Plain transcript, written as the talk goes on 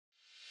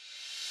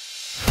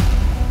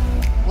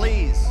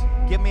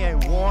Give me a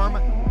warm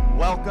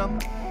welcome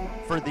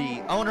for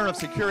the owner of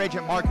Secure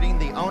Agent Marketing,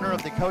 the owner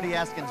of the Cody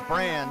Askins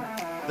brand,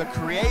 the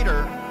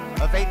creator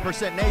of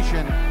 8%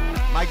 Nation,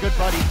 my good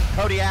buddy,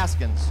 Cody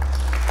Askins.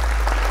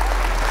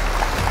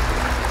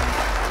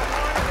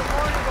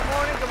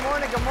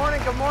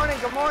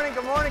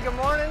 Good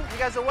morning. You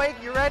guys awake?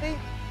 You ready?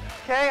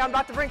 Okay, I'm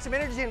about to bring some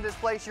energy into this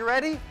place. You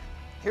ready?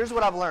 Here's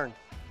what I've learned.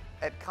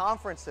 At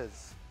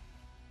conferences,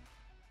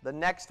 the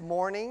next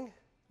morning,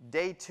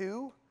 day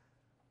 2,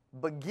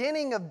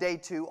 beginning of day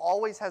 2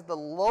 always has the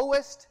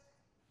lowest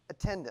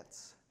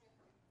attendance.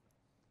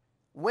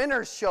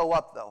 Winners show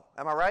up though.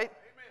 Am I right?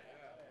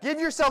 Amen. Give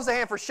yourselves a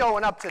hand for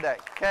showing up today,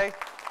 okay?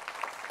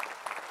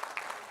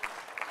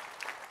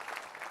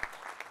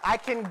 I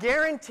can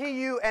guarantee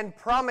you and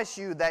promise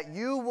you that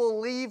you will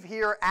leave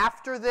here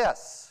after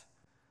this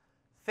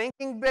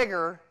thinking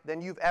bigger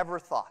than you've ever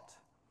thought,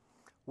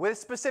 with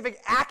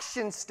specific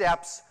action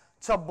steps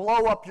to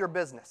blow up your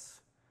business.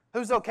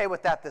 Who's okay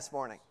with that this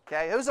morning?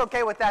 Okay, who's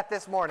okay with that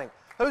this morning?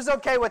 Who's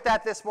okay with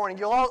that this morning?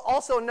 You'll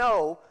also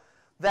know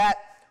that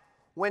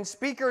when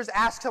speakers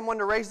ask someone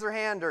to raise their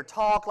hand or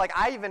talk, like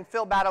I even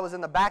feel bad I was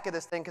in the back of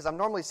this thing because I'm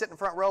normally sitting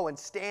front row and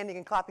standing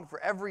and clapping for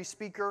every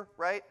speaker,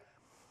 right?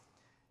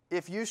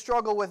 If you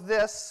struggle with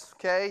this,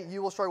 okay,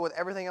 you will struggle with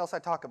everything else I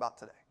talk about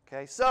today,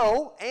 okay?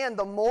 So, and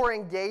the more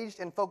engaged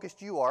and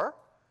focused you are,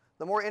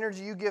 the more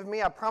energy you give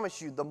me, I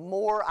promise you, the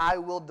more I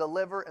will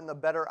deliver and the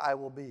better I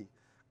will be.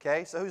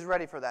 Okay, so who's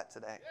ready for that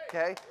today?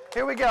 Okay,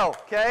 here we go,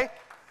 okay?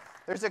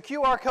 There's a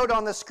QR code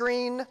on the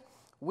screen.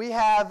 We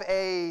have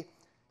a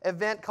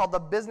event called the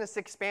Business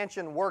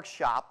Expansion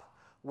Workshop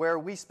where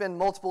we spend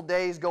multiple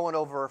days going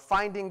over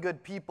finding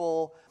good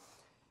people,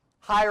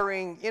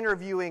 hiring,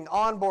 interviewing,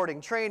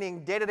 onboarding,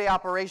 training, day-to-day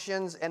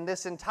operations, and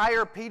this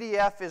entire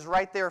PDF is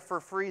right there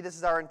for free. This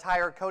is our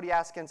entire Cody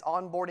Askins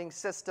onboarding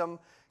system,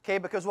 okay?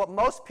 Because what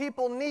most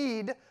people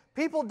need,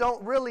 people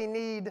don't really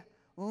need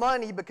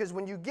money, because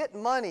when you get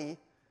money,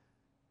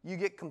 you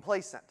get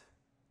complacent.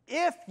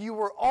 If you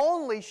were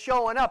only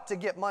showing up to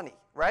get money,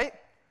 right?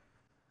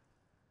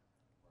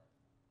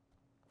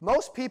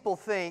 Most people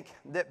think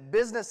that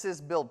businesses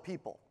build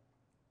people.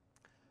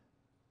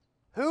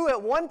 Who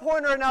at one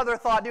point or another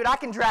thought, dude, I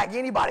can drag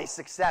anybody's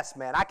success,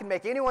 man. I can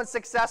make anyone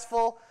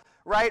successful,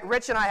 right?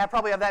 Rich and I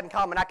probably have that in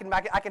common. I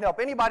can help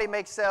anybody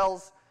make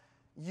sales.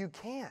 You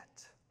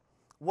can't.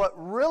 What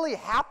really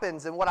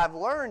happens and what I've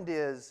learned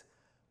is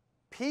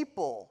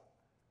people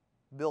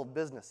build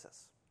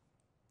businesses.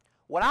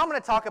 What I'm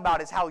going to talk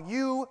about is how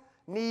you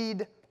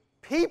need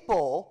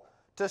people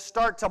to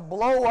start to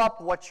blow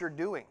up what you're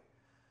doing.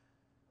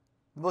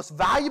 The most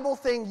valuable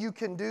thing you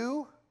can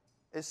do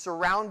is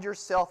surround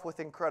yourself with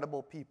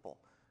incredible people.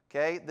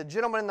 Okay? The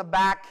gentleman in the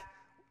back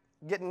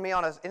getting me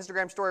on an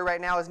Instagram story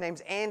right now, his name's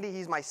Andy.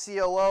 He's my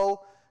COO.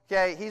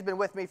 Okay? He's been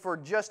with me for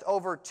just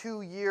over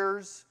 2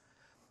 years.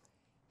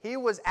 He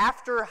was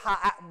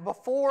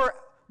before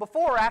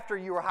or after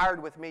you were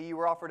hired with me, you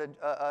were offered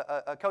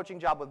a coaching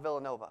job with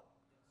Villanova.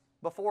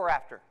 Before or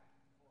after?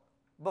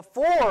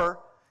 Before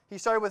he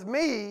started with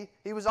me,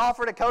 he was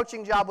offered a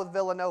coaching job with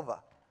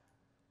Villanova.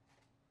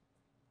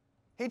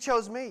 He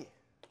chose me.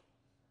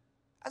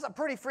 That's a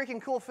pretty freaking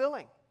cool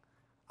feeling.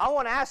 I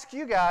want to ask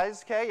you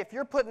guys, okay, if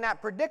you're put in that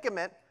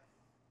predicament,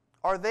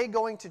 are they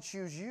going to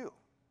choose you?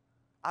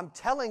 I'm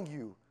telling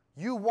you,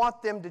 you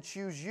want them to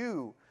choose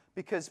you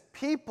because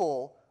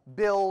people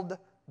build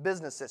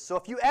businesses. So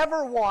if you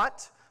ever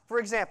want, for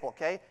example,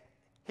 okay,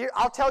 here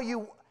I'll tell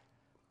you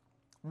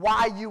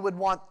why you would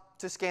want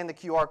to scan the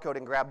QR code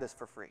and grab this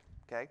for free,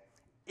 okay?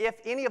 If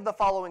any of the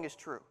following is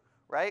true,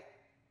 right?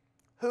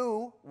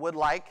 Who would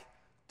like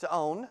to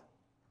own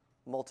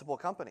multiple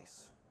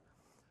companies?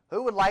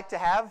 Who would like to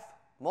have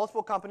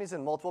multiple companies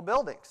in multiple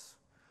buildings?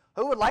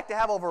 Who would like to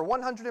have over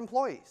 100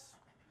 employees?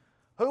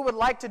 Who would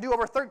like to do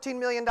over $13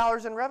 million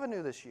in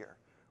revenue this year,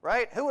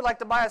 right? Who would like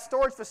to buy a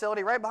storage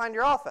facility right behind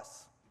your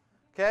office?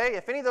 Okay,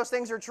 if any of those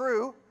things are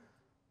true,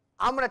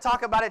 I'm going to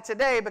talk about it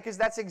today because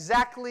that's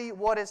exactly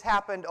what has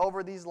happened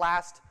over these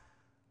last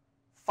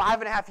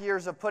 5.5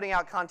 years of putting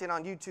out content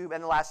on YouTube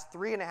and the last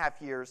 3.5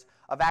 years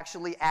of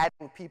actually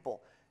adding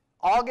people.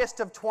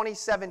 August of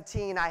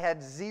 2017, I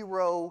had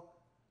 0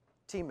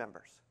 team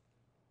members.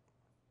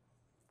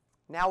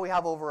 Now we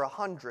have over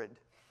 100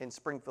 in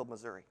Springfield,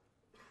 Missouri.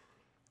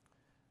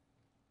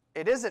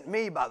 It isn't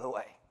me, by the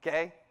way,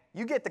 okay?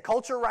 You get the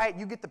culture right,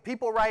 you get the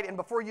people right, and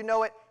before you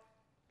know it,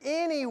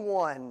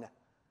 anyone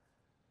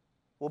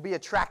will be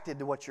attracted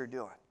to what you're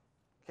doing.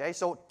 Okay,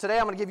 so today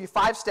I'm going to give you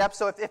 5 steps.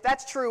 So if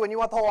that's true and you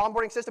want the whole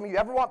onboarding system, you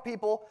ever want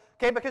people,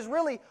 okay, because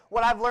really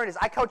what I've learned is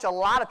I coach a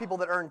lot of people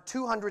that earn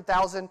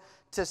 $200,000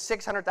 to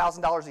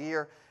 $600,000 a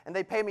year, and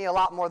they pay me a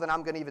lot more than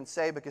I'm going to even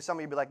say because some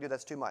of you be like, dude,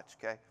 that's too much,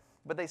 okay?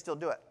 But they still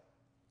do it.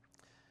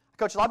 I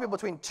coach a lot of people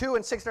between $200,000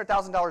 and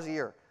 $600,000 a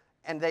year,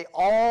 and they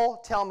all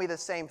tell me the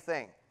same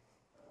thing.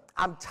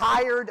 I'm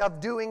tired of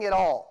doing it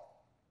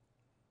all.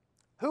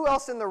 Who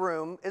else in the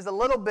room is a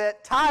little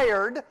bit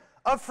tired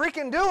of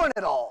freaking doing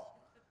it all?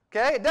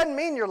 Okay? It doesn't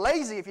mean you're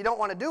lazy if you don't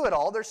want to do it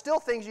all. There's still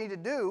things you need to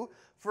do.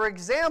 For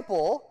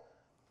example,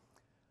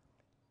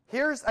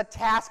 Here's a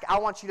task I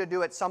want you to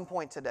do at some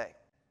point today.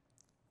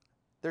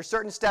 There's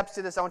certain steps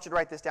to this. I want you to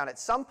write this down. At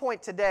some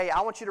point today, I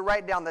want you to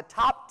write down the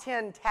top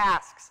 10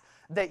 tasks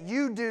that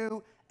you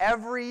do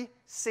every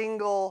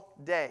single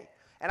day.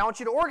 And I want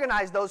you to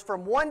organize those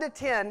from 1 to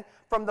 10,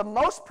 from the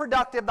most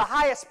productive, the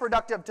highest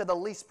productive, to the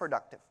least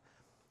productive,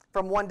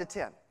 from 1 to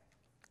 10.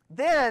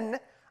 Then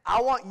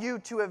I want you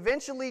to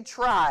eventually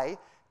try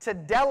to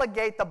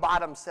delegate the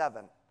bottom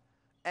 7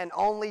 and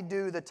only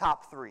do the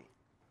top 3.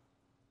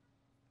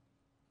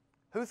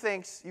 Who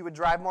thinks you would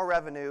drive more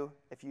revenue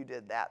if you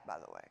did that, by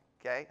the way?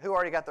 Okay? Who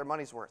already got their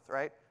money's worth,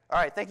 right? All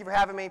right, thank you for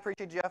having me.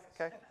 Appreciate you, Jeff.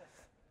 Okay?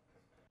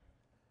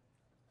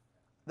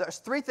 There's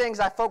 3 things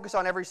I focus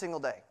on every single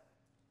day.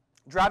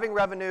 Driving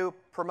revenue,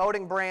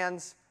 promoting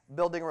brands,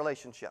 building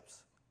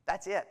relationships.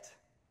 That's it.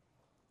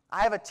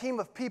 I have a team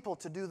of people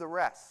to do the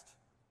rest.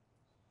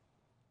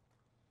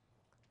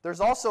 There's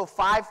also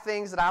 5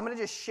 things that I'm going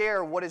to just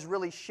share what has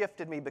really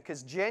shifted me,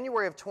 because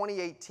January of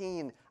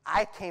 2018,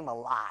 I came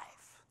alive.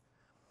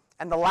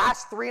 And the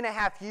last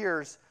 3.5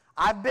 years,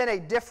 I've been a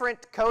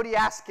different Cody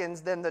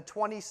Askins than the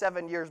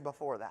 27 years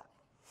before that.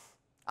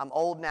 I'm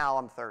old now,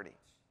 I'm 30,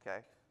 okay?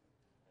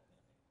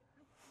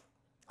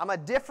 I'm a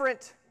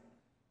different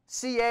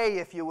CA,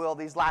 if you will,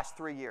 these last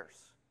 3 years.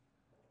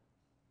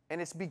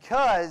 And it's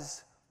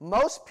because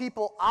most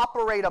people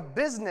operate a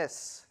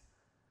business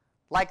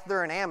like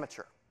they're an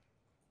amateur.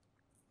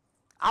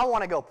 I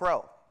want to go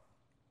pro.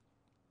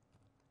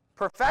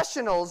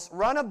 Professionals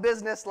run a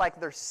business like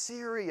they're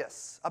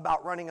serious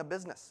about running a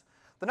business.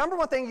 The number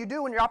one thing you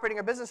do when you're operating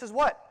a business is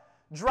what?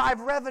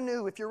 Drive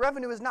revenue. If your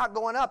revenue is not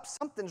going up,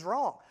 something's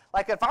wrong.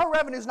 Like if our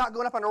revenue is not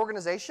going up in an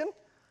organization,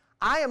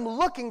 I am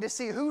looking to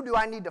see who do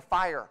I need to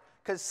fire,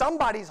 because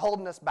somebody's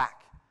holding us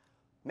back.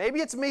 Maybe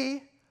it's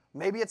me,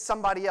 maybe it's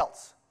somebody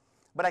else.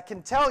 But I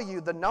can tell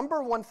you the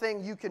number one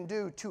thing you can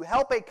do to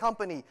help a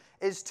company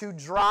is to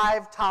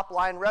drive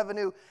top-line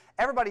revenue.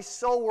 Everybody's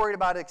so worried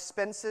about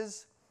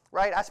expenses,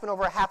 right? I spent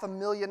over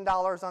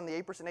 $500,000 on the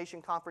 8% Nation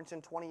conference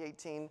in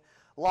 2018,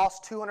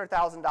 lost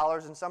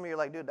 $200,000, and some of you are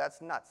like, dude, that's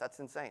nuts, that's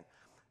insane.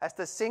 That's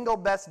the single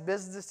best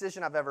business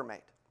decision I've ever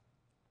made.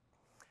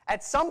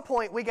 At some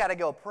point, we got to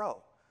go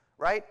pro,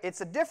 right? It's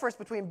a difference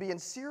between being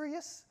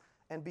serious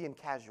and being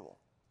casual.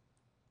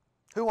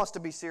 Who wants to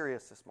be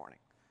serious this morning?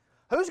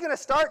 Who's going to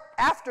start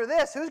after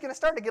this? Who's going to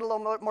start to get a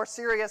little more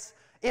serious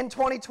in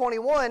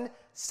 2021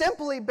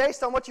 simply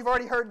based on what you've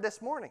already heard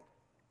this morning?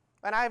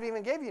 And I haven't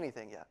even gave you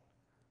anything yet.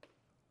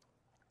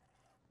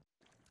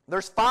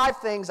 There's 5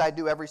 things I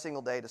do every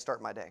single day to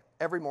start my day,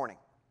 every morning.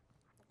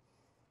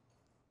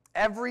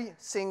 Every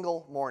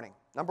single morning.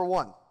 Number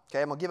 1,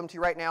 okay, I'm going to give them to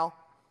you right now.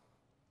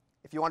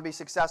 If you want to be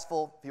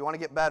successful, if you want to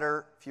get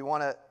better, if you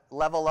want to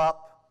level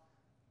up,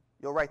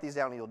 you'll write these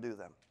down and you'll do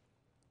them.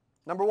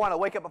 Number 1, I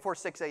wake up before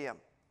 6 a.m.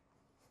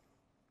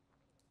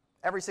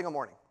 Every single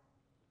morning.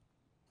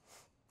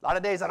 A lot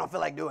of days I don't feel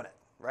like doing it,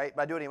 right?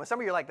 But I do it anyway. Some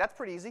of you are like, that's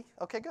pretty easy.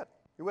 Okay, good.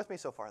 You're with me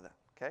so far then,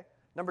 okay?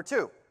 Number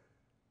 2,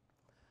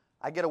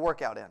 I get a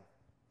workout in.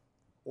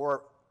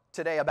 Or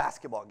today, a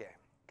basketball game,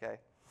 okay?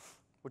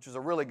 Which was a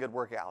really good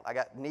workout. I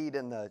got knee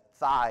in the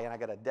thigh, and I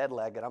got a dead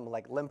leg, and I'm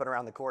like limping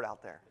around the court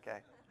out there, okay?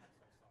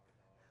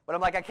 But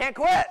I'm like, I can't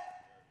quit.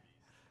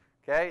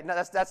 Okay, no,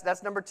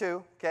 that's number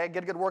 2, okay?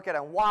 Get a good workout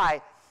in.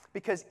 Why?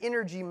 Because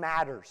energy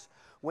matters.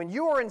 When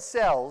you are in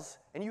sales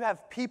and you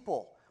have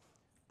people,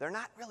 they're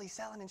not really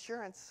selling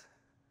insurance.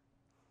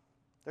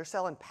 They're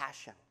selling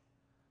passion.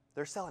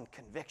 They're selling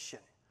conviction.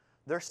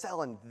 They're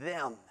selling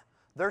them.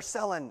 They're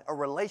selling a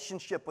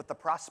relationship with the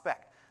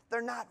prospect.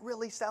 They're not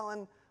really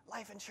selling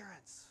life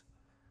insurance.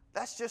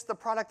 That's just the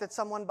product that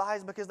someone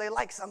buys because they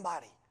like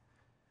somebody.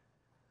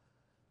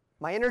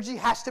 My energy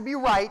has to be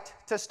right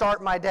to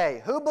start my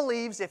day. Who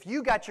believes if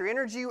you got your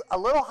energy a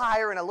little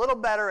higher and a little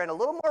better and a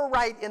little more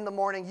right in the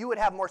morning, you would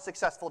have more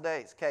successful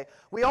days, okay?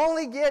 We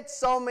only get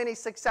so many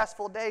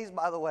successful days,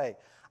 by the way.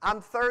 I'm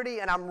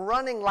 30 and I'm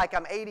running like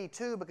I'm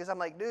 82 because I'm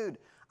like, dude,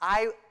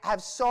 I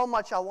have so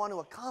much I want to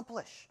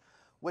accomplish.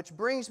 Which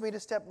brings me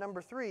to step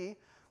number 3,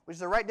 which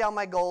is to write down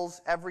my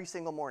goals every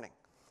single morning.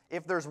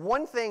 If there's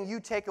one thing you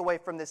take away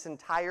from this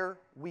entire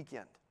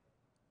weekend,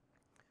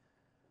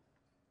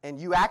 and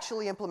you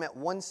actually implement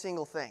one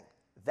single thing,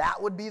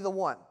 that would be the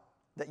one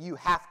that you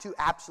have to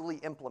absolutely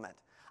implement.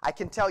 I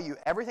can tell you,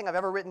 everything I've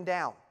ever written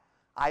down,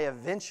 I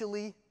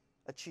eventually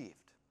achieved.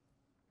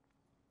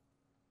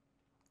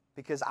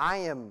 Because I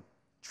am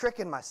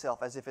tricking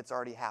myself as if it's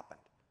already happened.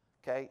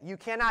 Okay? You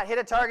cannot hit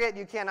a target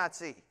you cannot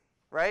see,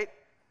 right?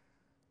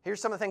 Here's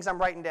some of the things I'm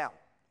writing down.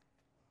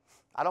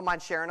 I don't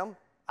mind sharing them.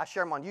 I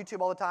share them on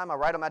YouTube all the time. I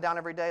write them down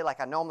every day like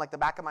I know them like the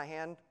back of my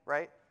hand,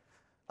 right?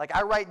 Like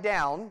I write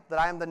down that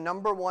I am the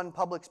 #1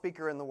 public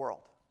speaker in the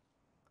world.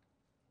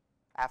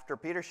 After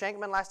Peter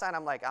Shankman last night,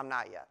 I'm like, I'm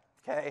not yet,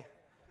 okay?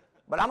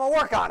 But I'm going to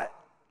work on it.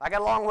 I got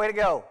a long way to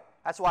go.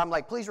 That's why I'm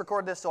like, please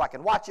record this so I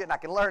can watch it and I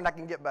can learn and I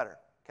can get better,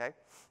 okay?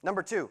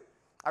 Number 2,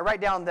 I write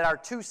down that our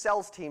 2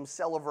 sales teams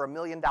sell over $1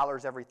 million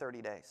every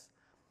 30 days.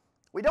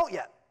 We don't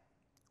yet.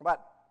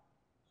 About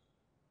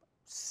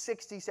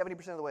 60,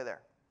 70% of the way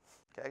there,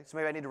 okay? So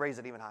maybe I need to raise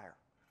it even higher.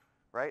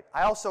 right?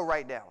 I also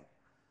write down.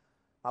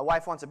 My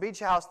wife wants a beach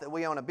house, that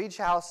we own a beach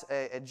house,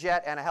 a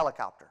jet, and a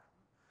helicopter.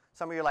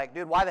 Some of you are like,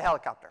 dude, why the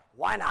helicopter?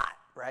 Why not,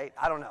 right?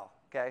 I don't know,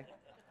 okay?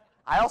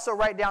 I also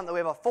write down that we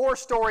have a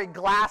 4-story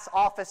glass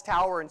office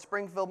tower in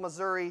Springfield,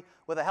 Missouri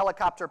with a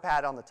helicopter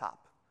pad on the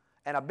top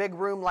and a big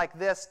room like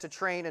this to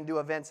train and do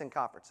events and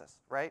conferences,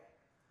 right?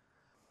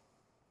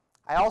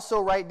 I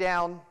also write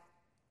down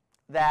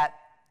that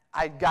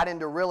I got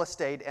into real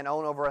estate and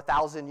own over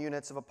 1,000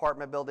 units of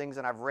apartment buildings,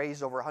 and I've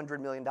raised over $100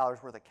 million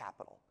worth of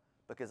capital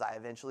because I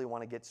eventually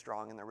want to get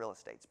strong in the real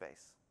estate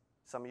space.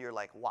 Some of you are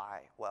like, why?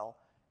 Well,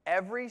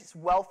 every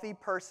wealthy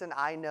person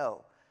I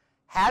know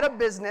had a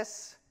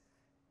business.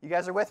 You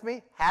guys are with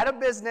me? Had a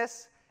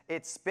business,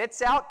 it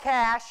spits out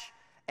cash,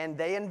 and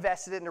they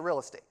invested it into real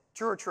estate.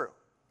 True or true?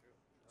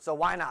 So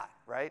why not,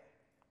 right?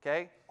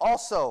 Okay.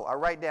 Also, I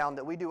write down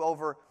that we do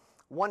over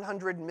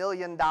 $100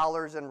 million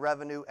in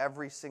revenue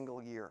every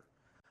single year.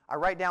 I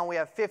write down we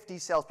have 50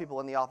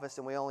 salespeople in the office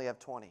and we only have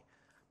 20,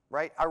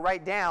 right? I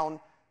write down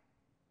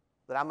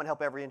that I'm going to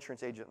help every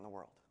insurance agent in the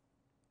world.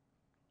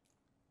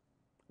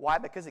 Why?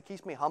 Because it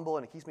keeps me humble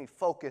and it keeps me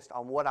focused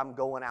on what I'm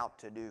going out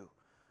to do,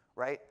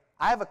 right?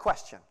 I have a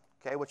question,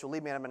 okay, which will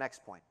lead me to my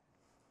next point.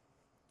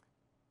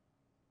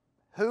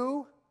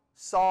 Who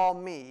saw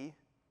me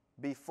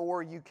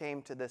before you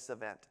came to this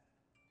event?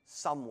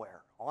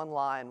 Somewhere,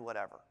 online,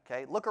 whatever,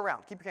 okay? Look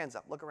around. Keep your hands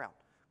up. Look around,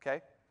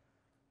 okay?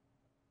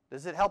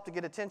 Does it help to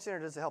get attention or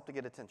does it help to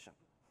get attention?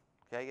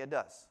 Okay, it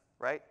does,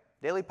 right?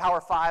 Daily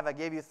Power 5, I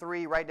gave you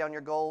 3. Write down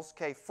your goals.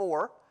 Okay,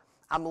 4,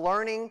 I'm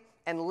learning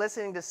and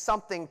listening to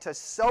something to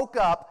soak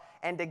up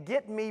and to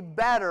get me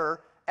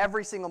better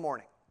every single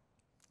morning.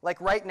 Like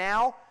right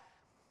now,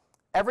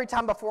 every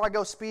time before I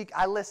go speak,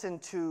 I listen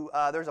to,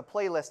 there's a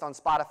playlist on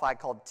Spotify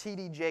called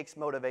T.D. Jakes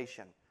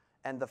Motivation.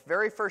 And the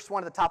very first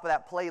one at the top of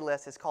that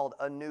playlist is called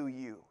A New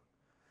You.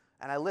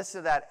 And I listen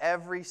to that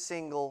every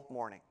single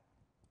morning.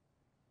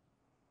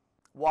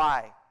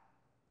 Why?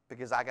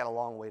 Because I got a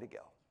long way to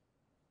go.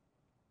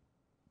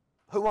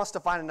 Who wants to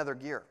find another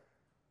gear?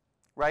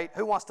 Right?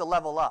 Who wants to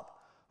level up?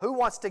 Who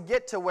wants to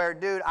get to where,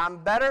 dude,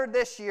 I'm better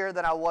this year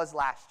than I was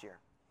last year?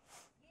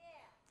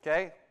 Yeah.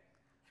 Okay?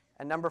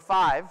 And number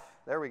 5,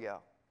 there we go.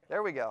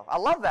 There we go. I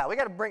love that.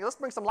 Let's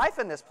bring some life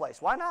in this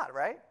place. Why not,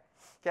 right?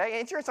 Okay?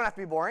 Insurance don't have to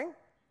be boring.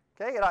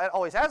 Okay? It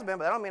always has been,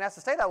 but that don't mean it has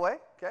to stay that way.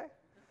 Okay?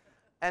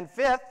 And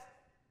 5th,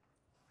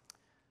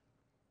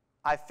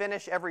 I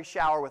finish every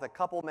shower with a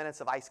couple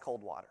minutes of ice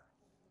cold water.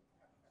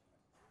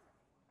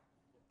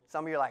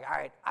 Some of you are like, all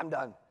right, I'm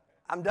done.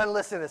 I'm done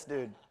listening to this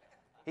dude.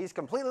 He's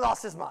completely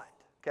lost his mind.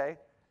 Okay?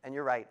 And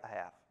you're right, I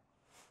have.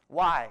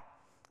 Why?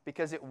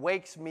 Because it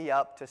wakes me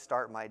up to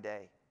start my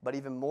day. But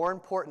even more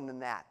important than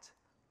that,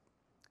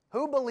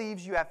 who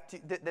believes you have to,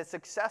 that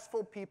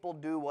successful people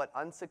do what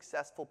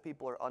unsuccessful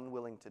people are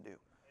unwilling to do? Amen.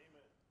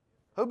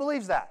 Who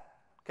believes that?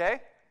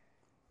 Okay?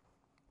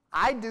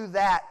 I do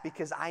that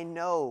because I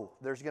know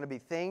there's going to be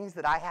things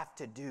that I have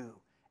to do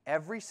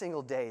every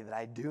single day that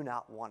I do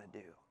not want to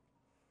do.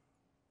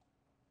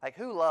 Like,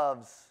 who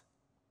loves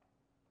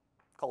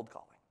cold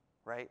calling,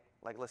 right?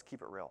 Like, let's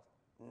keep it real.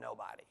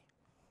 Nobody.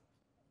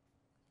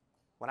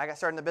 When I got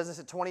started in the business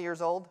at 20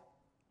 years old,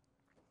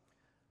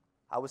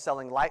 I was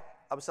selling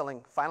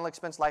final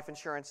expense life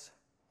insurance,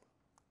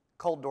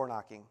 cold door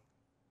knocking,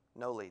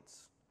 no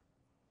leads.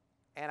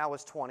 And I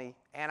was 20,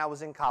 and I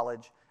was in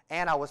college,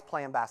 and I was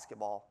playing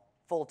basketball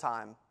full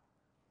time.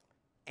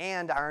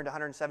 And I earned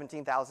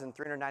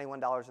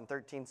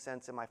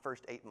 $117,391.13 in my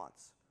first 8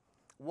 months.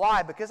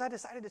 Why? Because I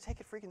decided to take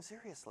it freaking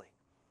seriously.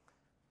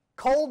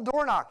 Cold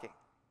door knocking.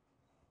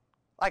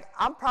 Like,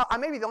 I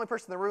may be the only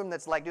person in the room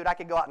that's like, dude, I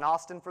could go out in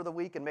Austin for the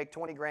week and make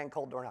 20 grand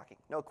cold door knocking.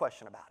 No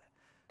question about it.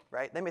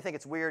 Right? They may think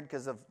it's weird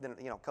because of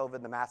COVID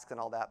and the masks and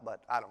all that,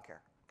 but I don't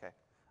care. Okay?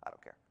 I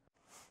don't care.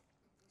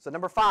 So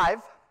number 5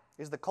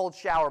 is the cold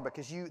shower,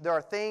 because there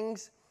are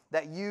things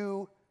that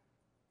you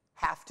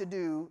have to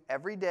do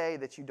every day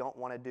that you don't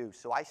want to do.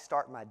 So I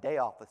start my day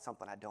off with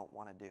something I don't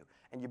want to do.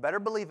 And you better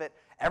believe it,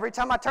 every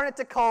time I turn it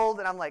to cold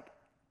and I'm like,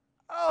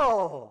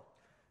 oh,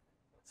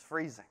 it's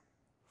freezing.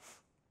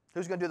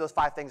 Who's going to do those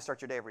 5 things to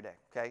start your day every day?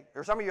 Okay?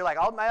 Or some of you are like,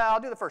 I'll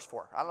do the first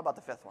 4. I don't know about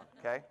the 5th one.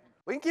 Okay?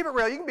 We can keep it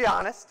real. You can be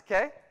honest.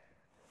 Okay?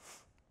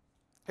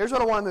 Here's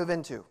what I want to move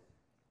into.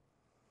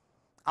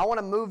 I want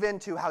to move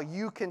into how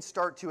you can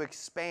start to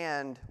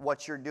expand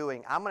what you're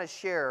doing. I'm going to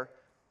share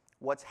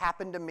what's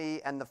happened to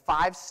me and the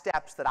 5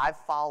 steps that I've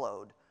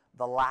followed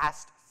the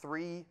last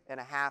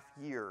 3.5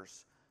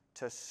 years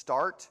to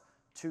start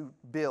to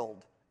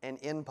build an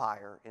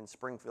empire in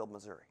Springfield,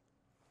 Missouri.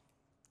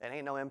 It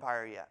ain't no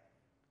empire yet,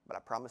 but I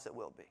promise it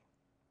will be.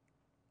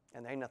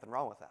 And there ain't nothing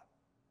wrong with that.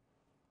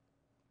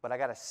 But I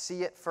got to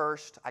see it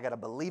first. I got to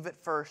believe it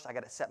first. I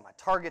got to set my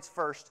targets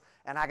first.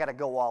 And I got to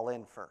go all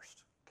in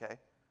first. Okay?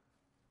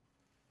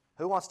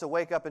 Who wants to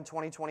wake up in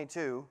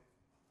 2022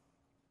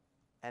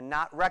 and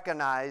not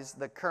recognize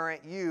the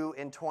current you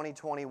in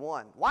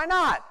 2021? Why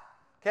not?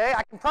 Okay?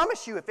 I can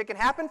promise you, if it can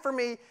happen for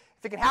me,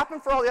 if it can happen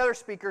for all the other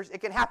speakers,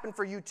 it can happen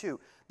for you too.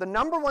 The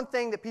number one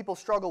thing that people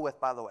struggle with,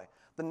 by the way,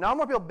 the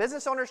number one people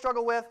business owners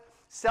struggle with,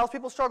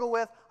 salespeople struggle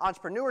with,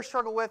 entrepreneurs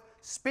struggle with,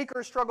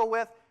 speakers struggle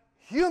with,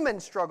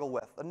 humans struggle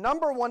with. The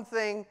number one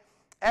thing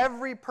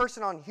every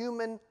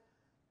human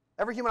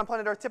on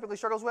planet Earth typically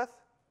struggles with,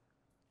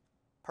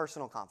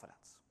 personal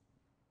confidence.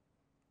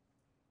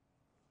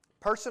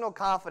 Personal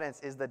confidence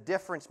is the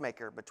difference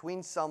maker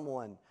between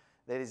someone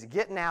that is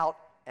getting out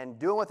and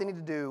doing what they need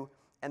to do,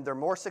 and they're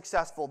more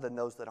successful than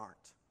those that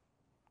aren't.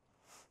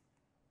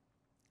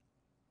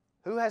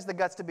 Who has the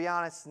guts to be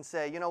honest and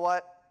say, you know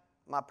what?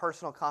 My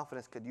personal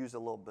confidence could use a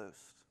little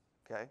boost.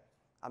 Okay?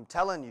 I'm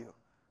telling you,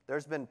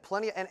 there's been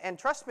plenty, and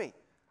trust me,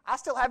 I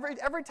still have,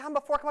 every time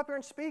before I come up here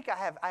and speak,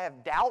 I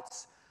have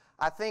doubts.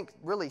 I think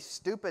really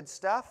stupid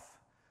stuff.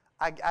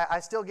 I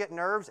still get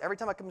nerves. Every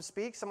time I come and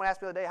speak, someone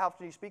asked me the other day, how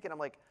often do you speak? And I'm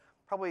like,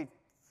 probably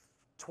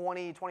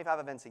 20, 25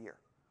 events a year.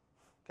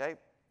 Okay?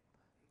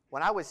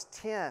 When I was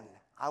 10,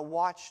 I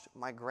watched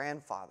my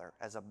grandfather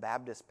as a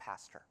Baptist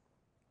pastor.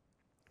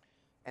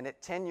 And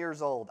at 10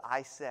 years old,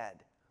 I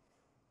said,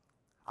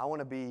 I want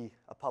to be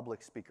a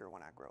public speaker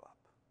when I grow up.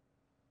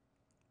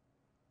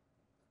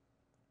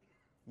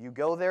 You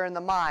go there in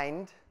the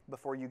mind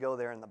before you go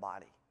there in the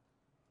body.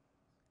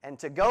 And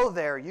to go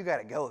there, you got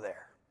to go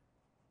there.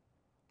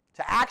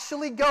 To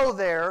actually go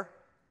there,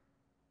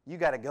 you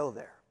got to go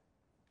there.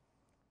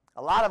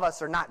 A lot of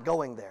us are not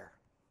going there.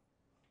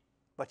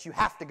 But you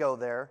have to go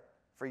there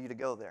for you to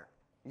go there.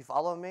 You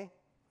following me?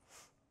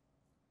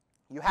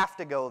 You have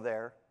to go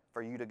there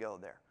for you to go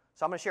there.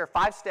 So I'm going to share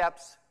 5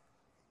 steps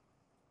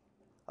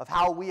of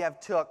how we have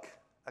took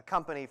a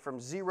company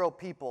from 0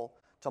 people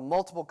to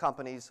multiple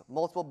companies,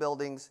 multiple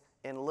buildings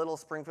in Little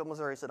Springfield,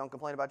 Missouri, so don't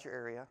complain about your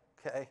area,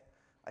 okay?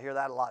 I hear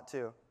that a lot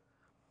too.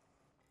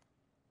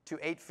 To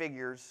 8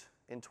 figures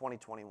in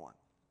 2021.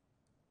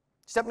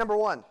 Step number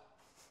 1,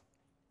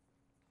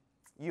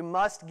 you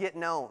must get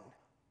known.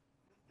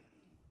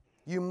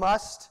 You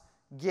must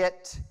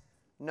get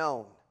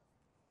known.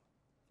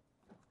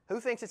 Who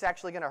thinks it's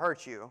actually going to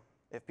hurt you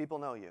if people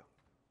know you?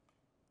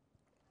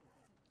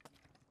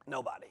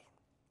 Nobody.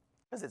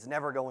 Because it's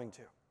never going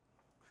to.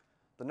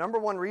 The number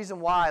one reason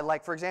why,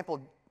 like for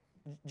example,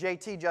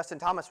 JT, Justin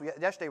Thomas,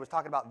 yesterday was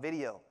talking about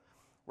video,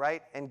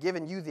 right? And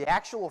giving you the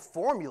actual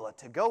formula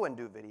to go and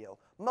do video.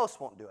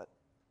 Most won't do it.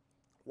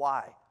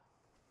 Why?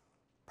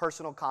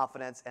 Personal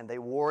confidence, and they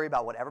worry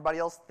about what everybody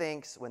else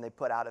thinks when they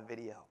put out a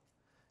video.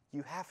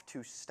 You have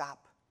to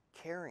stop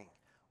caring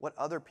what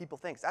other people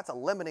think. That's a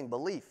limiting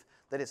belief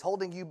that is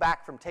holding you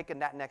back from taking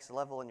that next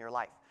level in your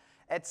life.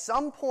 At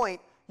some point,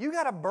 you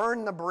got to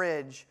burn the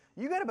bridge.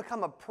 You got to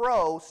become a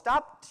pro.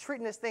 Stop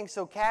treating this thing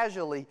so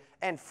casually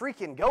and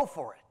freaking go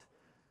for it.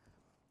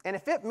 And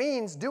if it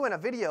means doing a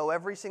video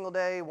every single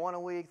day, 1 a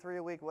week, 3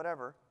 a week,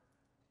 whatever,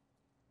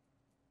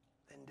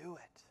 then do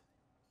it.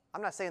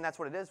 I'm not saying that's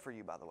what it is for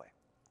you, by the way.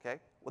 Okay?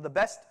 Well,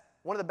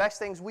 one of the best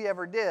things we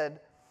ever did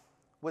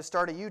was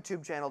start a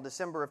YouTube channel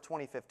December of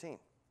 2015.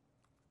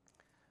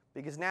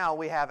 Because now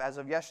we have, as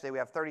of yesterday, we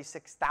have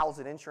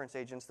 36,000 insurance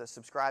agents that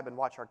subscribe and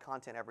watch our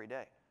content every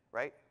day,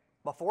 right?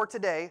 Before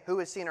today, who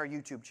has seen our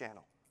YouTube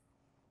channel?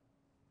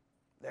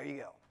 There you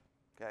go,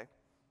 okay?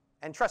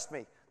 And trust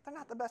me, they're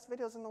not the best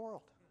videos in the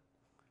world.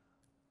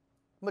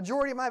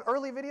 Majority of my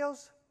early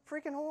videos,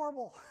 freaking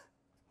horrible.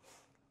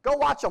 Go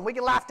watch them. We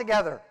can laugh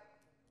together.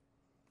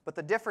 But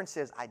the difference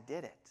is I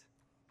did it.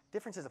 The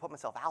difference is I put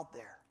myself out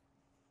there.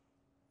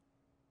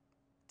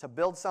 To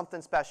build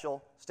something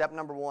special, step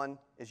number 1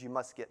 is you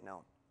must get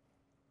known.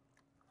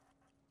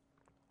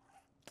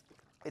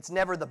 It's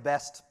never the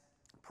best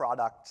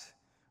product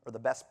or the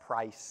best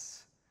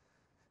price.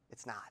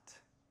 It's not.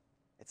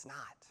 It's not.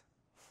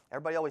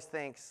 Everybody always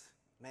thinks,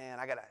 man,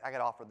 I gotta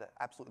offer the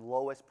absolute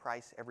lowest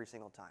price every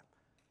single time.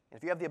 And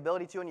if you have the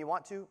ability to and you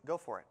want to, go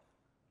for it.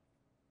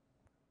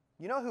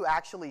 You know who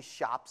actually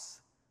shops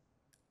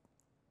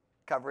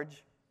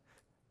coverage?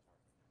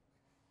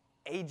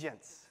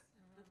 Agents.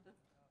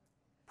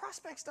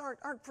 Prospects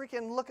aren't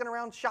freaking looking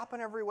around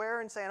shopping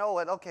everywhere and saying, oh,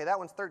 okay, that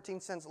one's 13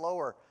 cents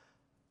lower.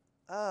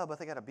 But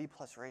they got a B+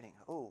 rating.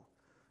 Oh,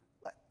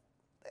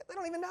 they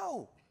don't even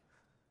know.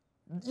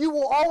 You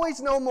will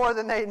always know more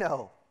than they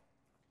know.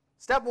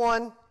 Step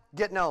 1,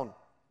 get known.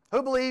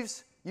 Who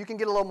believes you can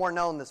get a little more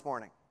known this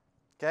morning?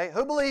 Okay?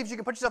 Who believes you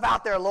can put yourself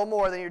out there a little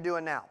more than you're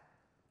doing now?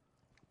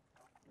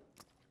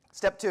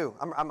 Step 2,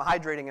 I'm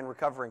hydrating and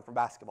recovering from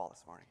basketball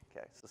this morning.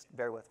 Okay, so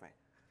bear with me.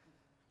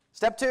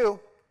 Step 2,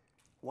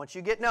 once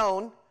you get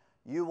known,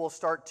 you will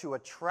start to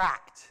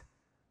attract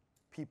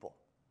people.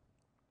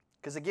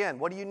 Because again,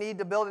 what do you need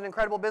to build an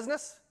incredible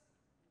business?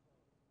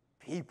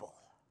 People.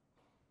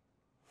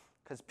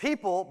 Because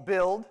people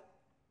build.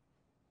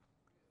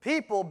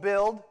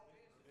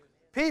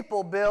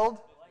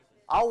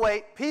 I'll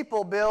wait.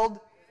 People build.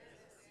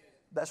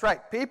 That's right.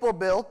 People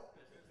build.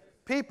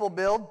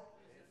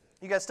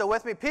 You guys still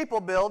with me? People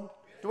build.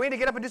 Do we need to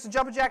get up and do some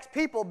jumping jacks?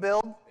 People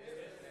build. All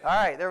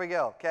right, there we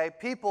go. Okay,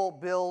 people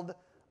build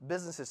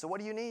businesses. So what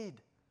do you need?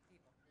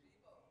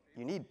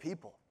 You need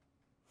people.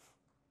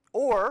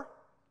 Or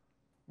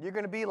you're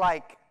going to be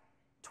like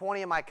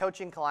 20 of my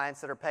coaching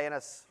clients that are paying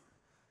us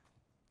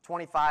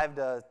 $25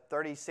 to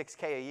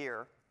 $36K a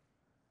year,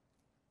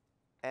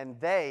 and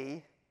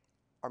they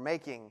are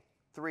making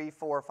 $300,000,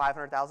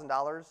 $400,000,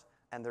 $500,000,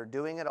 and they're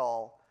doing it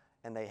all,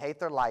 and they hate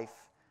their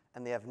life,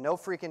 and they have no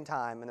freaking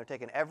time, and they're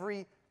taking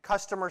every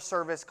customer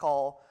service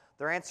call,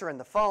 they're answering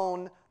the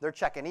phone, they're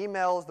checking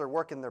emails, they're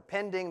working their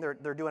pending,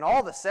 they're doing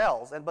all the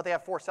sales, but they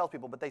have 4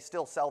 salespeople, but they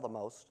still sell the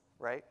most,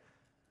 right?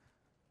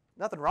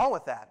 Nothing wrong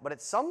with that, but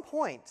at some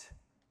point,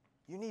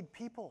 you need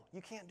people.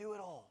 You can't do it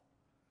all.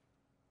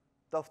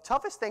 The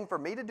toughest thing for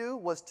me to do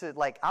was to,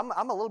 I'm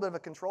a little bit of a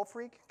control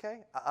freak, okay?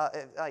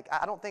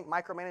 I don't think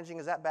micromanaging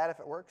is that bad if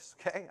it works,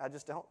 okay? I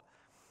just don't.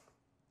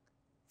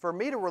 For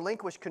me to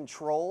relinquish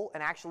control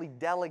and actually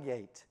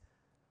delegate,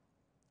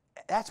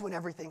 that's when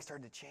everything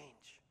started to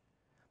change.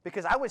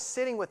 Because I was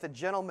sitting with a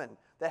gentleman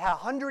that had a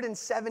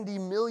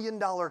 $170 million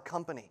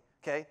company,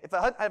 okay? If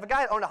a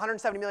guy that owned a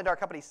 $170 million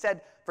company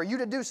said for you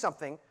to do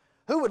something,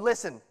 who would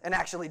listen and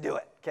actually do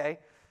it, okay?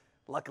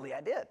 Luckily,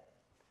 I did.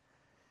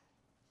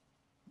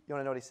 You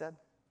want to know what he said?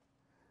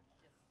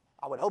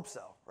 I would hope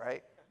so,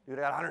 right? Dude,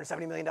 I got a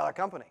 $170 million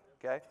company,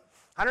 okay?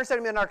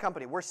 $170 million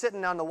company. We're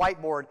sitting on the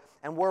whiteboard,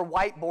 and we're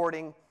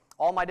whiteboarding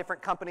all my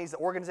different companies, the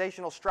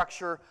organizational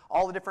structure,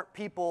 all the different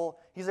people.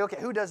 He's like,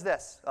 okay, who does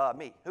this?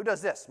 Me. Who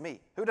does this? Me.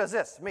 Who does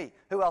this? Me.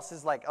 Who else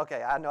is like,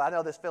 okay, I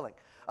know this feeling.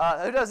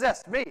 Who does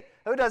this? Me.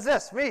 Who does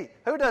this? Me.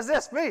 Who does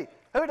this? Me.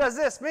 Who does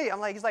this? Me.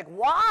 He's like,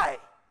 why?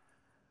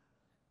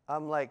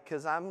 I'm like,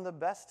 because I'm the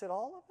best at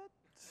all of it?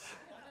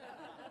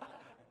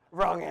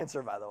 Wrong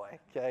answer, by the way,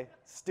 okay?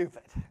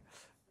 Stupid.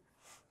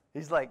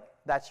 He's like,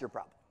 that's your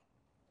problem.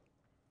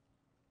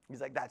 He's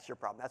like, that's your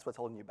problem. That's what's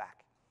holding you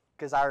back.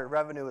 Because our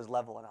revenue is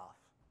leveling off.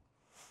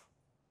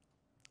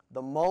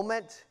 The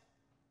moment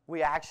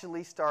we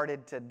actually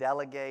started to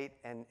delegate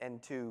and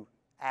to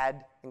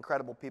add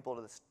incredible people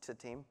to the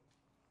team,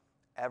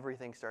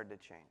 everything started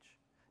to change.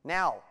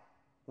 Now,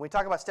 when we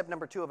talk about step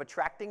number 2 of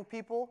attracting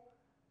people,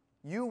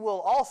 you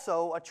will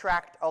also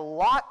attract a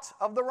lot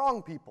of the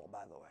wrong people,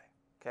 by the way,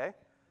 okay?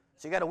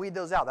 So you got to weed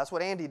those out. That's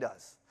what Andy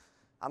does.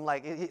 I'm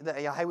like,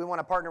 hey, we want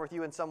to partner with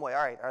you in some way.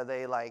 All right, are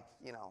they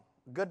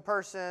good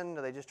person?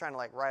 Are they just trying to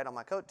ride on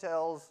my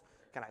coattails?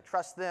 Can I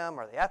trust them?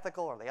 Are they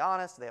ethical? Are they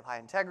honest? Do they have high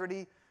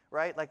integrity?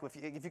 Right?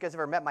 If you guys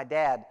ever met my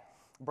dad,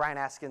 Brian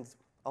Askins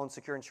owns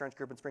Secure Insurance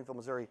Group in Springfield,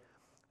 Missouri.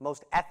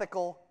 Most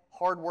ethical,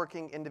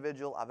 hardworking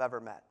individual I've ever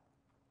met.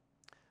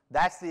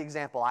 That's the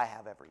example I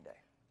have every day.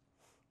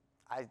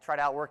 I try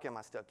to outwork him,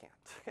 I still can't.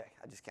 Okay,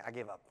 I just can't. I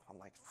gave up. I'm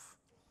like,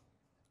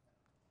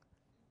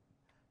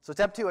 so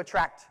step 2,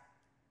 attract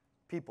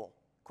people.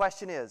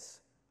 Question is,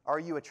 are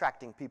you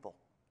attracting people?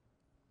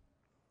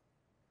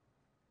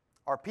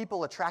 Are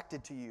people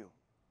attracted to you?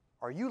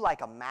 Are you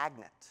like a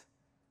magnet?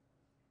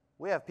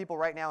 We have people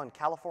right now in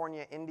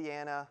California,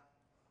 Indiana,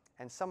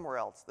 and somewhere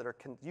else that are,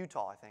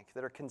 Utah, I think,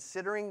 that are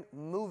considering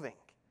moving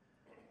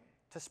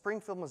to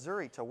Springfield,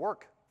 Missouri to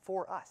work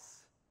for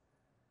us.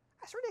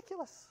 That's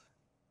ridiculous,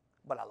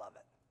 but I love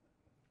it.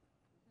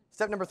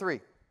 Step number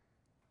 3,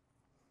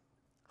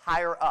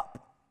 hire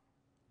up.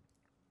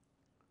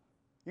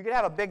 You can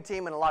have a big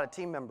team and a lot of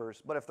team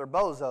members, but if they're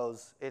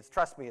bozos,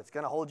 trust me, it's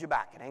going to hold you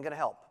back. It ain't going to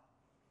help.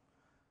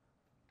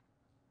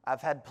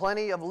 I've had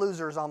plenty of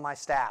losers on my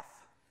staff.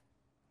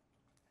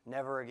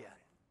 Never again.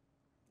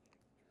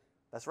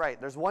 That's right.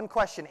 There's one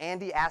question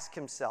Andy asked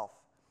himself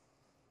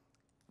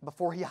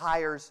before he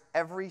hires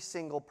every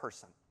single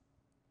person.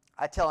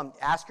 I tell him,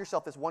 ask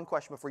yourself this one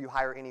question before you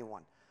hire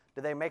anyone.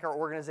 Do they make our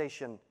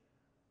organization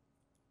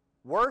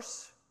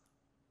worse,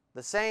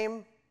 the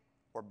same,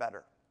 or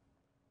better?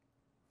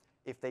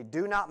 If they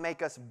do not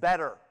make us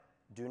better,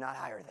 do not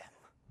hire them.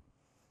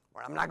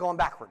 Or I'm not going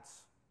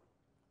backwards.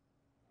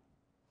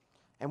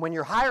 And when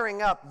you're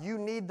hiring up, you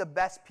need the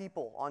best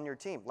people on your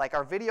team. Like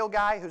our video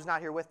guy, who's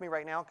not here with me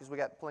right now because we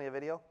got plenty of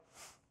video,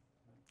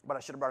 but I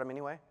should have brought him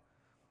anyway.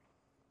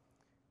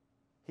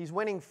 He's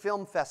winning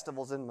film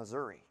festivals in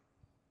Missouri.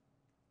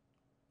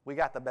 We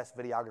got the best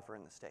videographer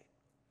in the state,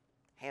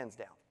 hands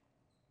down.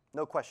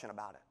 No question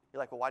about it.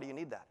 You're like, well, why do you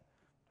need that?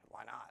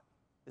 Why not?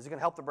 Is it going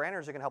to help the brand or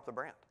is it going to help the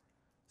brand?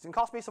 Is it going to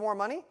cost me some more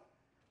money?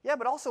 Yeah,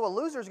 but also a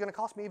loser is going to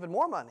cost me even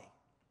more money.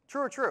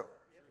 True or true?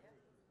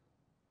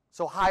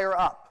 So hire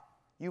up.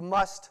 You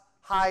must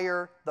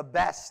hire the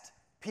best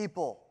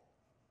people.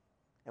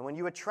 And when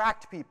you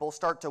attract people,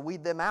 start to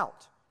weed them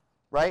out,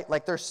 right?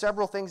 There's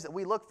several things that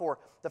we look for.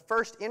 The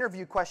first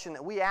interview question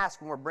that we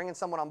ask when we're bringing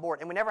someone on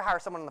board, and we never hire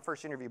someone in the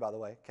first interview, by the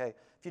way, okay?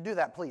 If you do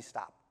that, please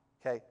stop,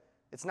 okay?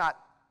 It's not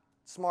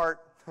smart.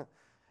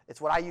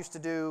 It's what I used to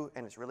do,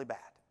 and it's really bad,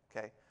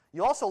 okay?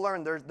 You also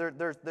learn,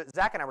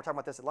 Zach and I were talking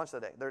about this at lunch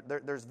today.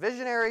 There's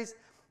visionaries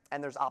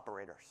and there's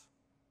operators.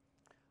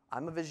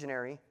 I'm a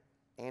visionary.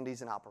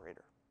 Andy's an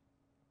operator.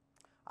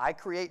 I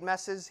create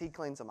messes, he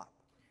cleans them up.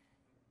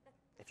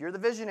 If you're the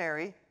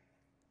visionary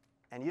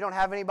and you don't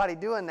have anybody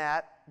doing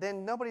that,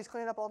 then nobody's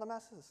cleaning up all the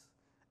messes.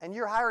 And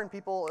you're hiring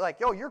people like,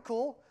 yo, you're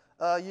cool.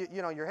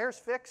 You know, your hair's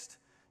fixed.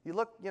 You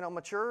look,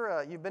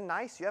 mature. You've been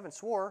nice. You haven't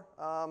swore.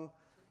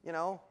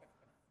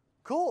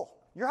 Cool,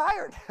 you're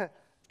hired.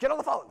 Get on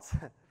the phones.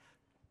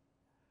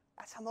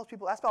 That's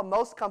how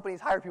most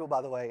companies hire people,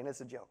 by the way, and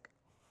it's a joke.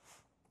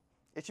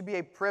 It should be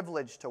a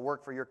privilege to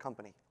work for your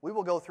company. We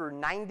will go through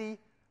 90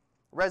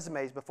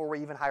 resumes before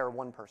we even hire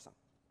one person.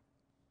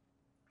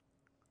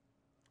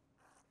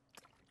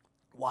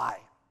 Why?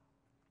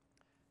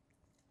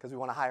 Because we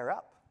want to hire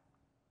up.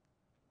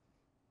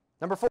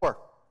 Number 4,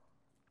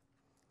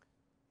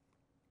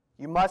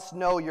 you must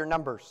know your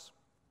numbers.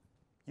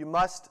 You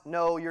must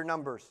know your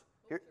numbers.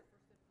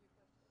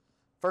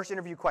 First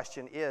interview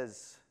question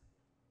is,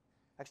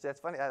 actually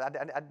that's funny, I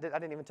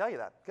didn't even tell you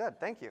that. Good,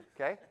 thank you,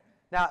 okay?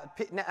 Now,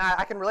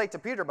 I can relate to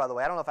Peter, by the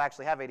way. I don't know if I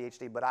actually have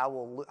ADHD, but I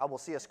will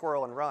see a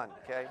squirrel and run,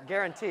 okay?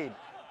 Guaranteed,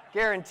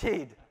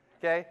 guaranteed,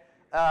 okay?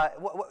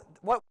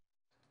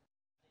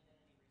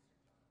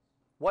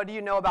 What do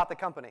you know about the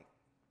company?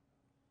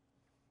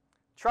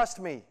 Trust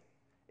me,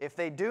 if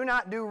they do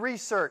not do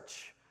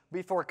research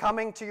before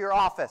coming to your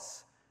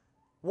office,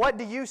 what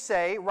do you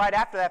say right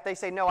after that if they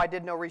say, no, I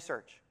did no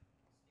research?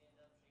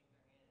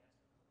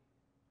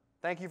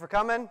 Thank you for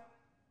coming.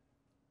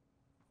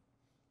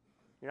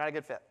 You're not a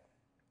good fit.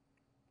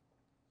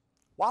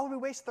 Why would we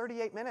waste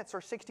 38 minutes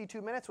or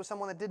 62 minutes with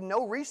someone that did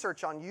no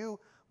research on you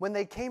when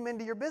they came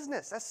into your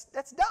business?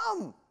 That's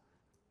dumb.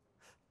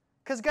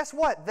 Because guess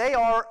what? They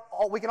are,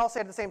 we can all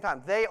say it at the same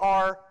time, they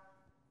are,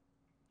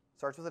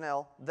 starts with an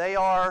L, they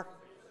are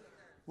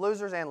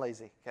losers and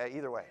lazy, okay,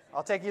 either way.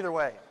 I'll take either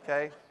way,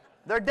 okay?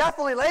 They're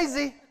definitely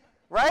lazy,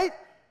 right?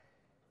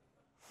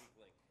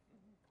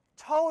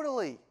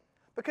 Totally.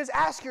 Because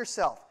ask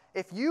yourself,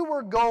 if you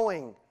were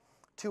going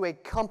to a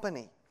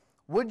company,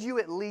 would you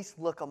at least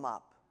look them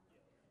up?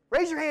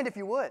 Raise your hand if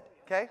you would,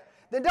 okay?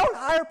 Then don't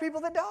hire people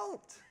that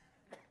don't.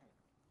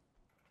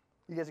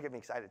 You guys are getting me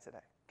excited today,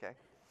 okay?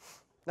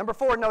 Number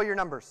 4, know your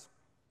numbers.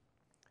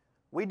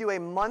 We do a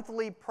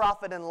monthly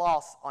profit and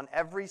loss on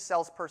every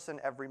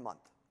salesperson every month.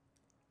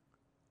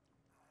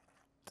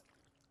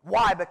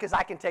 Why? Because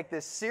I can take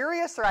this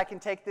serious or I can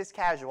take this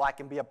casual. I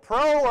can be a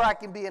pro or I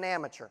can be an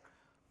amateur.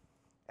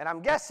 And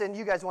I'm guessing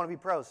you guys want to be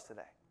pros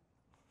today.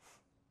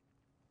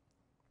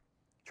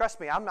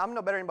 Trust me, I'm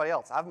no better than anybody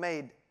else. I've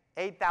made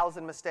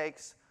 8,000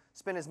 mistakes,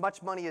 spent as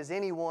much money as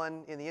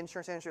anyone in the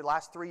insurance industry the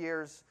last 3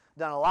 years,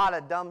 done a lot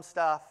of dumb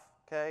stuff,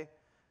 okay?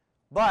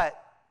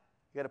 But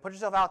you got to put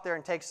yourself out there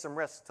and take some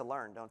risks to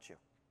learn, don't you?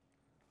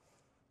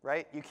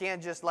 Right? You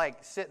can't just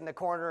like sit in the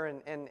corner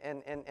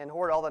and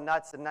hoard all the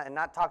nuts and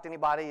not talk to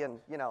anybody and,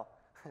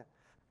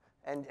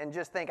 and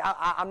just think,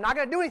 I'm not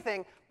going to do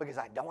anything because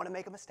I don't want to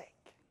make a mistake.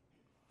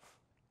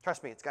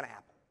 Trust me, it's going to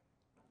happen.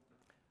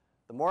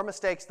 The more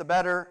mistakes, the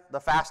better, the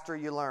faster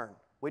you learn.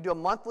 We do a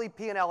monthly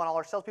P&L on all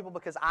our salespeople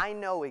because I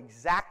know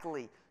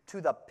exactly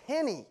to the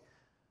penny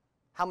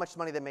how much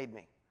money they made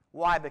me.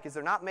 Why? Because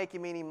they're not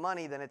making me any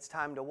money, then it's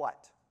time to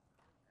what?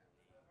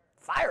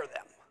 Fire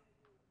them.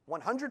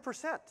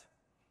 100%.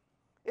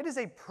 It is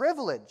a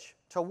privilege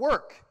to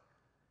work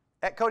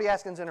at Cody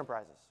Askins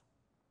Enterprises.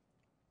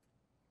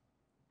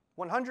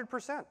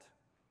 100%.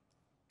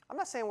 I'm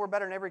not saying we're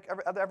better than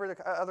every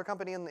other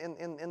company in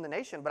the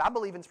nation, but I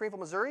believe in Springfield,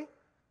 Missouri,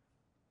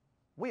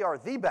 we are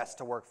the best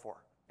to work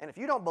for. And if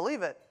you don't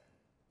believe it,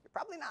 you're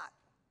probably not.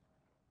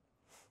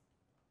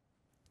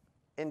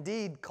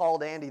 Indeed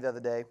called Andy the other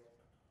day,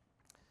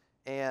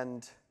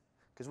 and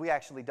because we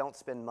actually don't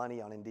spend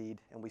money on Indeed,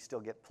 and we still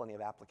get plenty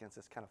of applicants.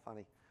 It's kind of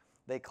funny.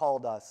 They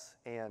called us,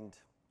 and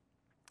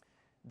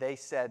they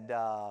said,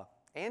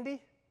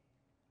 Andy,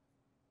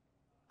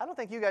 I don't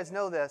think you guys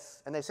know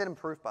this, and they sent him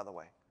proof, by the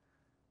way.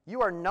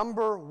 You are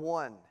number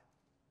 1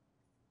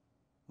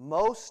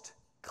 most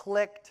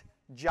clicked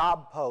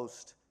job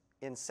post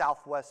in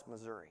Southwest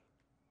Missouri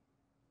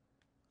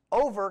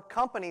over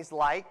companies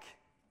like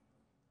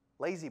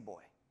Lazy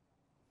Boy,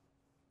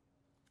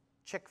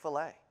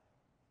 Chick-fil-A.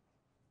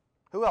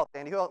 Who else,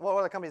 Andy? What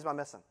other companies am I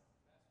missing?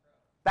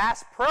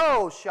 Bass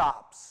Pro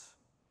Shops.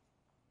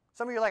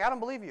 Some of you are like, I don't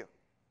believe you.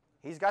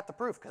 He's got the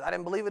proof because I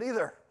didn't believe it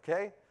either,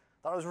 okay?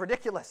 Thought it was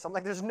ridiculous. I'm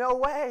like, there's no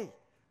way.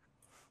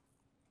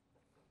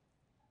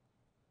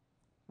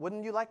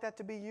 Wouldn't you like that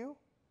to be you?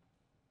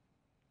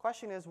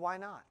 Question is, why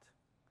not?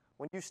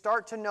 When you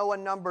start to know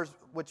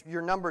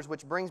your numbers,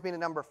 which brings me to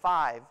number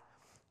 5,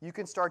 you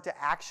can start to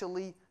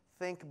actually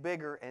think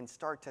bigger and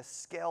start to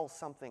scale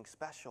something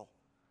special.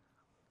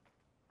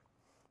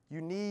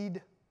 You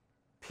need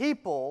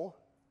people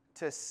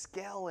to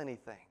scale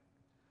anything.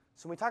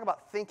 So when we talk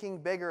about thinking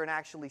bigger and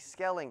actually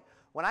scaling,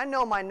 when I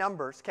know my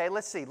numbers, okay,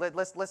 let's see.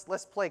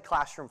 Let's play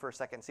classroom for a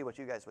second and see what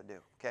you guys would do,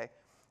 okay?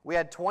 We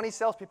had 20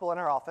 salespeople in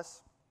our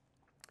office.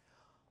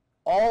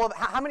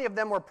 How many of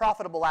them were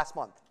profitable last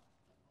month?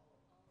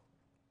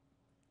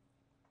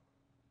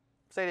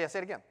 Say it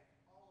again.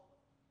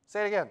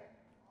 Say it again.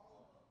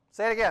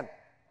 Say it again.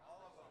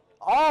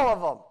 All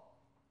of them.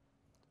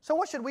 So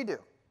what should we do?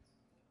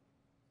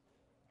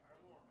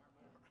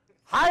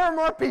 Hire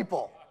more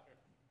people.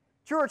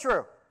 True or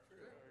true?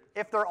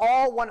 If they're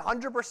all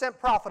 100%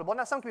 profitable,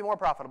 now some can be more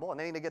profitable and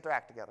they need to get their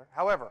act together.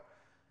 However,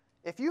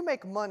 if you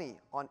make money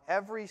on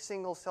every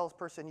single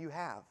salesperson you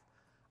have,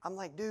 I'm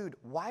like, dude,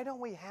 why don't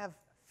we have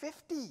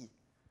 50?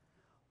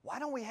 Why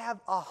don't we have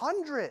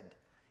 100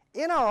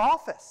 in our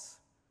office?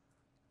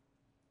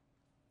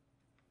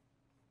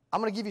 I'm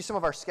going to give you some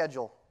of our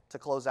schedule to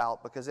close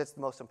out because it's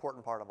the most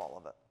important part of all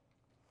of it.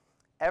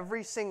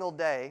 Every single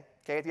day,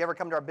 okay, if you ever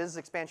come to our business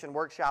expansion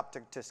workshop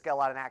to scale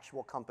out an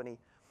actual company,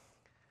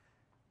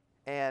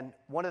 and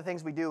one of the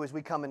things we do is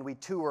we come and we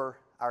tour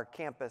our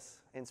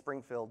campus in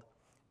Springfield,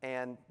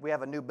 and we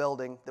have a new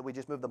building that we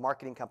just moved the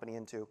marketing company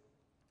into.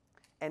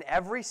 And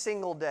every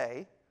single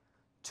day,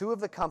 two of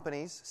the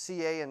companies,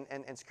 CA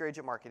and Secure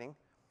Agent Marketing,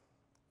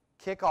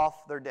 kick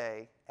off their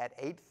day at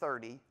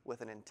 8:30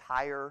 with an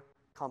entire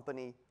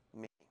company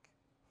meeting.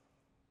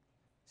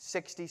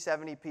 60,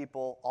 70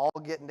 people all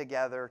getting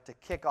together to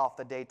kick off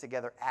the day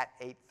together at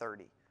 8:30.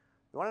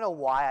 You want to know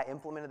why I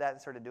implemented that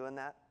and started doing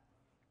that?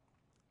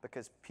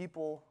 Because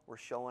people were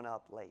showing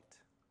up late.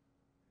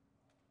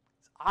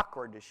 It's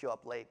awkward to show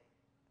up late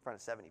in front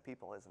of 70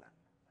 people, isn't it?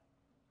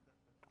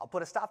 I'll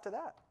put a stop to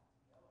that.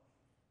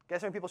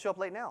 Guess how many people show up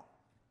late now?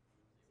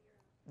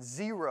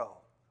 0.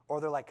 Or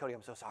they're like, Cody,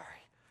 I'm so sorry.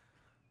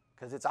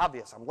 Because it's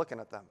obvious. I'm looking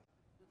at them.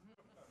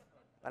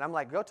 And I'm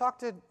like, go talk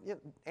to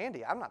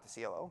Andy. I'm not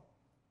the COO.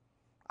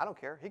 I don't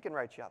care. He can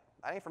write you up.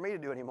 That ain't for me to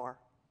do anymore.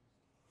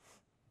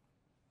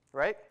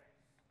 Right?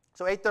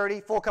 So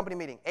 8:30, full company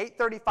meeting.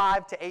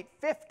 8:35 to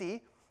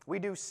 8:50, we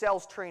do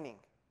sales training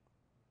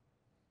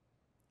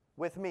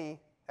with me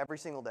every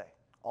single day,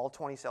 all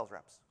 20 sales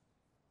reps.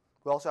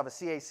 We also have a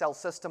CA sales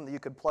system that you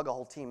could plug a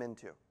whole team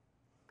into.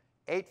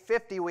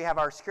 8:50, we have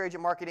our Secure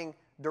Agent Marketing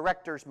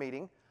Directors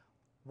meeting.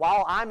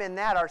 While I'm in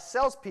that, our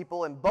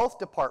salespeople in both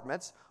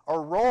departments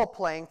are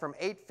role-playing from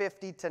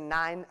 8:50 to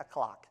 9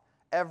 o'clock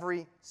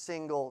every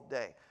single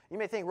day. You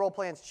may think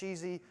role-playing's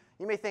cheesy.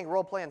 You may think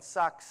role-playing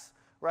sucks,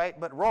 right?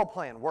 But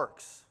role-playing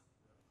works.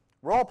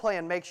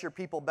 Role-playing makes your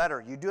people better.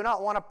 You do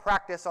not want to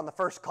practice on the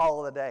first call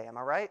of the day. Am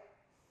I right?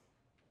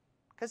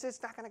 Because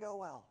it's not going to go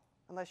well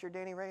unless you're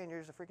Danny Ray and you're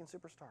just a freaking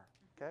superstar,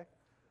 okay?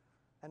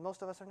 And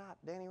most of us are not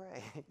Danny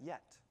Ray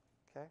yet,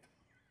 okay?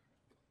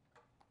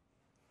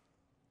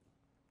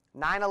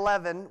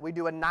 9/11, we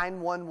do a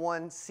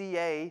 911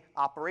 CA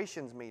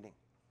operations meeting.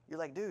 You're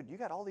like, dude, you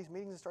got all these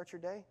meetings to start your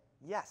day?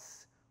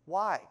 Yes.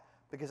 Why?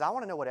 Because I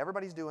want to know what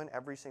everybody's doing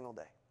every single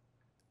day.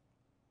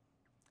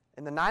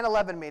 In the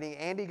 9/11 meeting,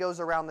 Andy goes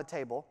around the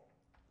table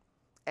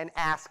and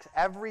asks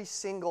every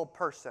single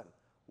person,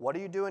 what are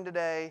you doing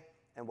today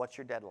and what's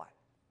your deadline?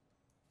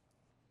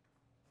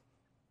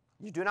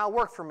 You do not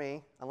work for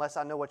me unless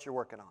I know what you're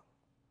working on.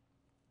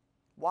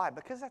 Why?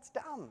 Because that's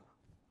dumb.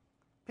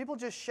 People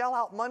just shell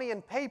out money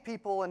and pay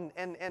people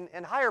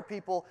and hire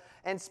people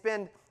and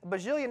spend $1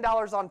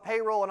 bajillion on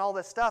payroll and all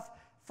this stuff.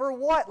 For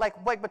what?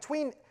 Like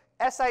between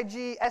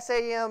SIG,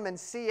 SAM, and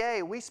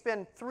CA, we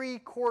spend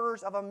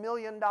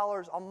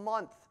 $750,000 a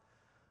month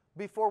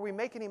before we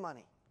make any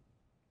money.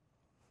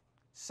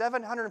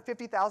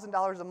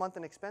 $750,000 a month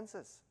in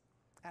expenses.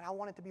 And I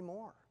want it to be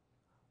more.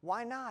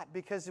 Why not?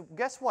 Because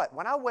guess what?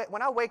 When I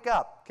wake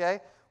up,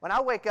 okay? When I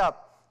wake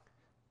up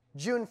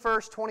June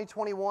 1st,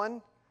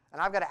 2021,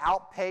 and I've got to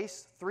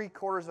outpace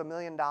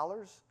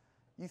 $750,000,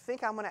 you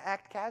think I'm going to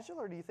act casual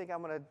or do you think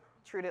I'm going to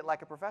treat it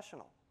like a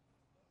professional?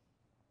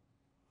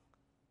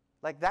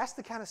 Like, that's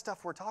the kind of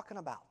stuff we're talking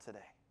about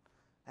today.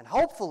 And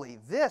hopefully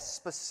this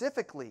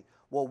specifically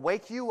will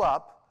wake you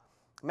up,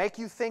 make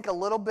you think a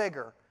little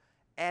bigger,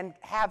 and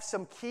have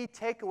some key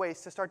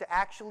takeaways to start to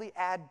actually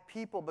add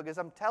people. Because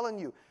I'm telling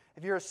you,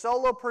 if you're a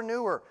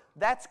solopreneur,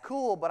 that's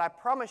cool, but I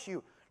promise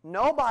you,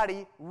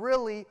 nobody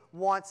really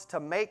wants to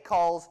make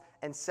calls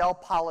and sell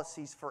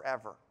policies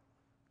forever.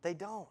 They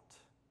don't,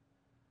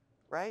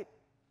 right?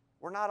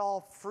 We're not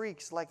all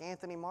freaks like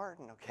Anthony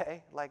Martin,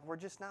 okay? Like, we're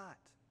just not.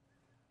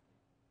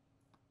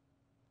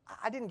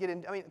 I didn't get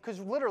into, because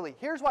literally,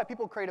 here's why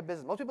people create a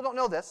business. Most people don't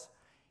know this.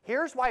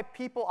 Here's why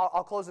people,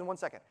 I'll close in 1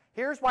 second.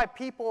 Here's why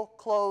people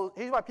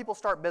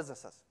start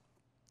businesses.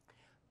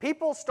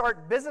 People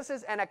start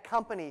businesses and a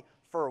company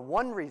for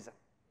one reason.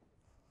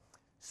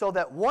 So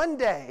that one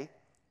day,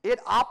 it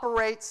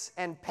operates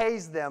and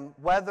pays them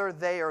whether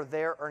they are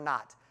there or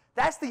not.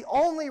 That's the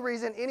only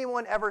reason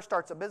anyone ever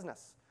starts a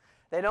business.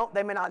 They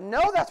may not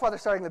know that's why they're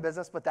starting the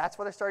business, but that's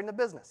why they're starting the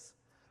business.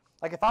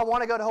 Like, if I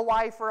want to go to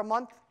Hawaii for a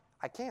month,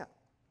 I can't.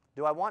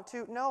 Do I want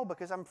to? No,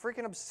 because I'm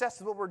freaking obsessed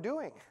with what we're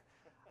doing.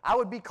 I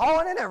would be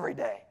calling in every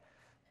day.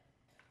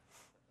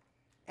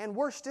 And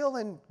we're still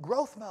in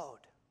growth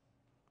mode.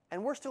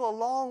 And we're still a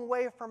long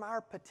way from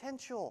our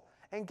potential.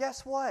 And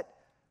guess what?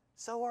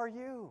 So are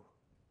you.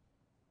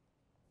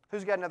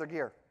 Who's got another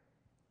gear?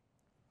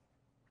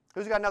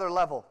 Who's got another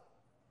level?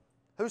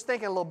 Who's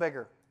thinking a little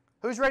bigger?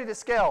 Who's ready to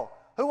scale?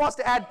 Who wants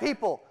to add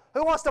people?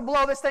 Who wants to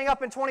blow this thing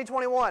up in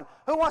 2021?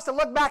 Who wants to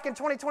look back in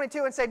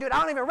 2022 and say, dude, I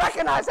don't even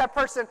recognize that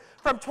person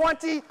from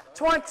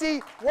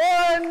 2021?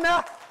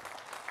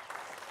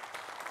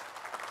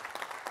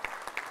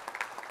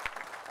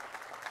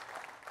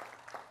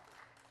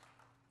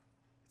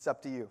 It's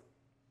up to you.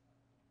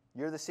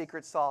 You're the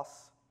secret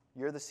sauce.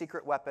 You're the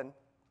secret weapon.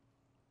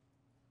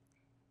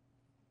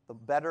 The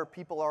better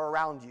people are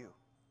around you,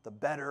 the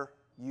better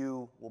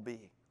you will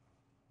be.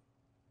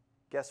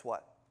 Guess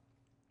what?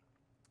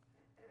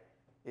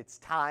 It's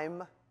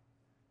time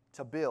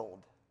to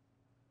build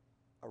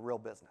a real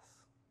business.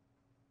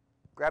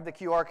 Grab the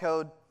QR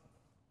code,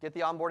 get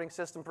the onboarding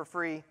system for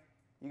free.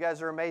 You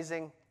guys are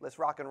amazing. Let's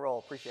rock and roll.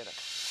 Appreciate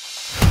it.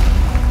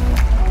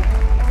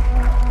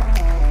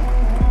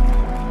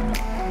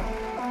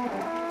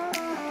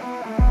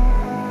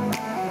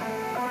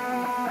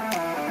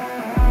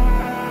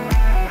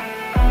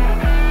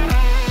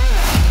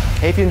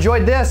 Hey, if you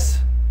enjoyed this,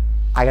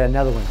 I got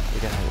another one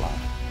you're going to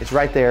love. It's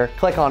right there.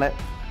 Click on it.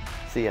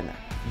 See you in there.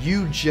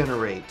 You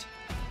generate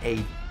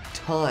a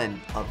ton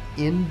of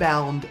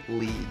inbound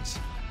leads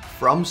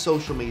from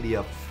social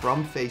media,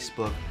 from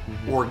Facebook,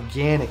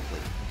 organically,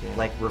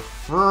 like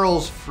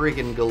referrals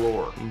friggin'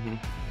 galore.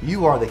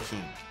 You are the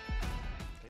king.